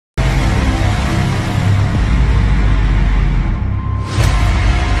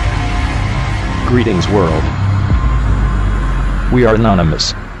Greetings world. We are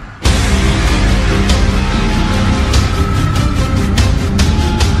anonymous.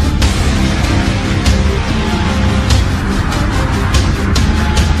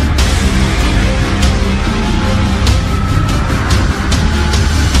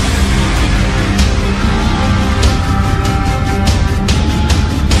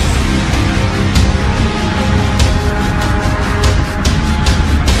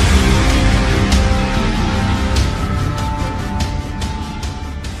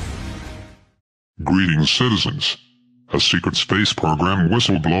 Greetings, citizens. A secret space program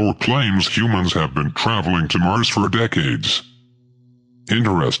whistleblower claims humans have been traveling to Mars for decades.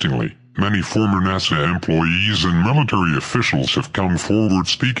 Interestingly, many former NASA employees and military officials have come forward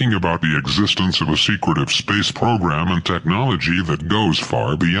speaking about the existence of a secretive space program and technology that goes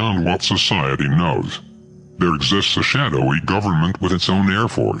far beyond what society knows. There exists a shadowy government with its own Air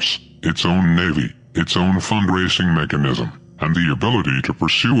Force, its own Navy, its own fundraising mechanism, and the ability to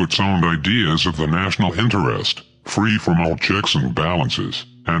pursue its own ideas of the national interest, free from all checks and balances,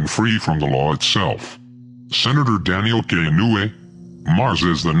 and free from the law itself. Senator Daniel K. Inouye, Mars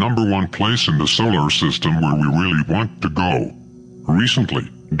is the #1 place in the solar system where we really want to go. Recently,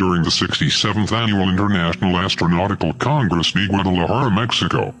 during the 67th Annual International Astronautical Congress in Guadalajara,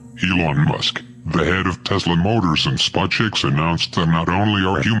 Mexico, Elon Musk, the head of Tesla Motors and SpaceX, announced that not only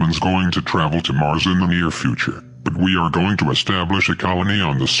are humans going to travel to Mars in the near future, but we are going to establish a colony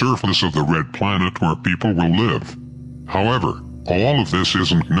on the surface of the red planet where people will live. However, all of this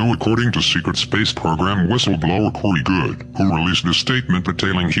isn't new according to secret space program whistleblower Corey Goode, who released a statement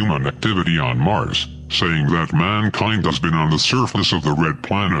detailing human activity on Mars, saying that mankind has been on the surface of the red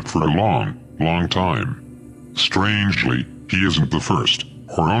planet for a long time. Strangely, he isn't the first,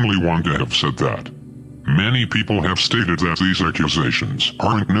 or only one to have said that. Many people have stated that these accusations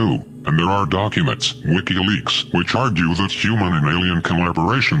aren't new, and there are documents, WikiLeaks, which argue that human and alien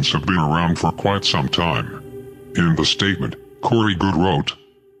collaborations have been around for quite some time. In the statement, Corey Goode wrote,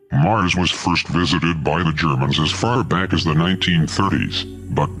 "Mars was first visited by the Germans as far back as the 1930s,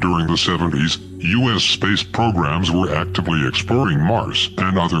 but during the 70s, U.S. space programs were actively exploring Mars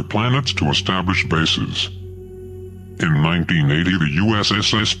and other planets to establish bases. In 1980 the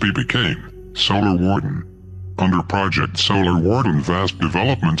USSSP became Solar Warden. Under Project Solar Warden, vast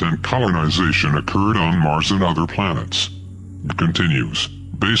development and colonization occurred on Mars and other planets." It continues,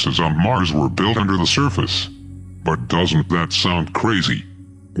 "Bases on Mars were built under the surface." But doesn't that sound crazy?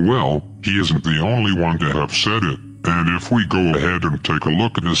 Well, he isn't the only one to have said it, and if we go ahead and take a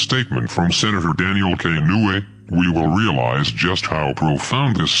look at this statement from Senator Daniel K. Inouye, we will realize just how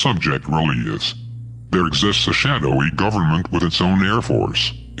profound this subject really is. There exists a shadowy government with its own Air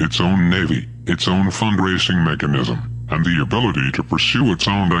Force, its own Navy, its own fundraising mechanism, and the ability to pursue its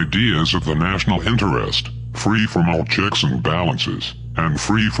own ideas of the national interest, free from all checks and balances, and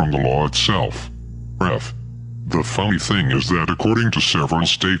free from the law itself. Ref. The funny thing is that according to several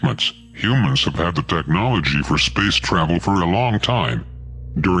statements, humans have had the technology for space travel for a long time.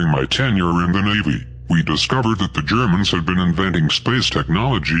 During my tenure in the Navy, we discovered that the Germans had been inventing space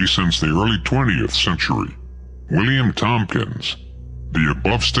technology since the early 20th century. William Tompkins. The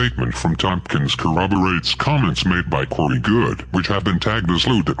above statement from Tompkins corroborates comments made by Corey Goode, which have been tagged as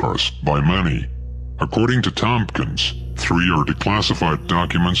ludicrous by many. According to Tompkins, 3 are declassified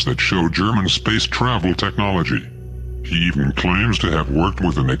documents that show German space travel technology. He even claims to have worked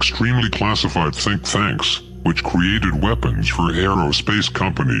with an extremely classified think tanks, which created weapons for aerospace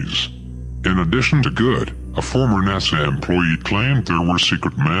companies. In addition to Goode, a former NASA employee claimed there were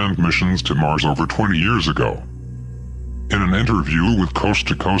secret manned missions to Mars over 20 years ago. In an interview with Coast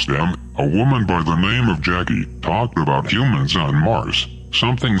to Coast M, a woman by the name of Jackie talked about humans on Mars,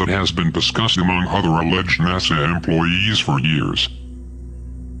 something that has been discussed among other alleged NASA employees for years.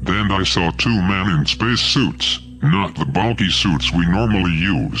 "Then I saw 2 men in space suits, not the bulky suits we normally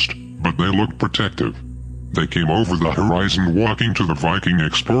used, but they looked protective. They came over the horizon walking to the Viking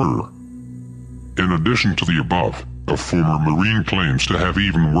Explorer." In addition to the above, a former Marine claims to have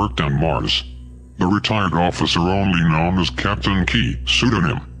even worked on Mars. The retired officer, only known as Captain Key,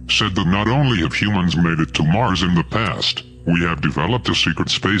 pseudonym, said that not only have humans made it to Mars in the past, we have developed a secret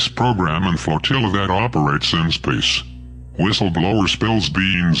space program and flotilla that operates in space. Whistleblower spills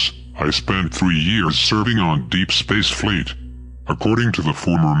beans. "I spent 3 years serving on Deep Space Fleet." According to the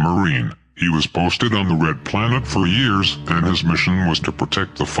former Marine, he was posted on the Red Planet for years, and his mission was to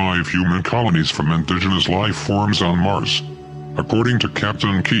protect the 5 human colonies from indigenous life forms on Mars. According to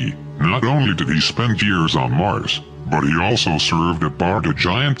Captain Key, not only did he spend years on Mars, but he also served aboard a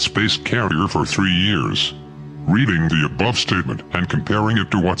giant space carrier for 3 years. Reading the above statement and comparing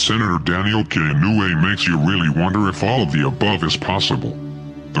it to what Senator Daniel K. Inouye makes you really wonder if all of the above is possible.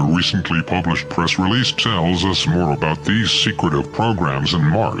 The recently published press release tells us more about these secretive programs in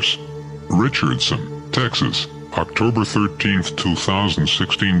Mars. Richardson, Texas, October 13,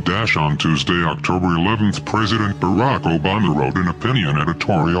 2016. On Tuesday, October 11, President Barack Obama wrote an opinion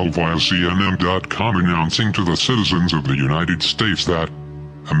editorial via CNN.com announcing to the citizens of the United States that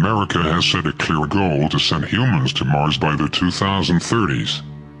America has set a clear goal to send humans to Mars by the 2030s.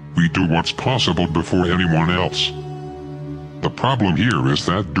 We do what's possible before anyone else. The problem here is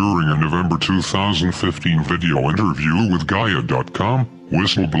that during a November 2015 video interview with Gaia.com,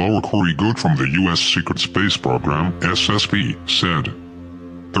 whistleblower Corey Good from the U.S. Secret Space Program, SSP, said,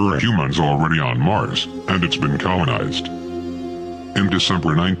 "There are humans already on Mars, and it's been colonized." In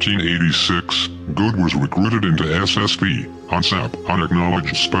December 1986, Good was recruited into SSP, UNSAP,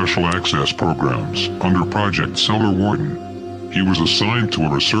 Unacknowledged Special Access Programs, under Project Solar Warden. He was assigned to a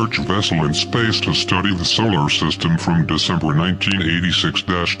research vessel in space to study the solar system from December 1986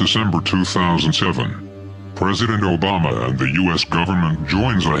 to December 2007. President Obama and the U.S. government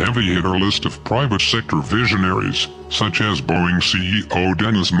joins a heavy-hitter list of private sector visionaries, such as Boeing CEO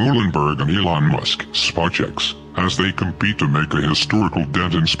Dennis Muilenburg and Elon Musk, SpaceX, as they compete to make a historical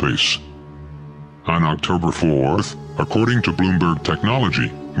dent in space. On October 4th, according to Bloomberg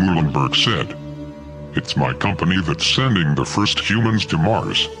Technology, Muilenburg said, "It's my company that's sending the first humans to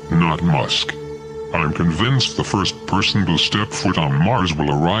Mars, not Musk. I'm convinced the first person to step foot on Mars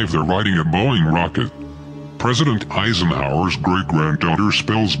will arrive there riding a Boeing rocket." President Eisenhower's great-granddaughter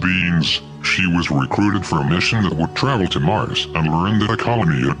spills beans. She was recruited for a mission that would travel to Mars and learn that a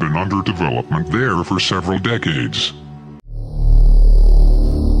colony had been under development there for several decades.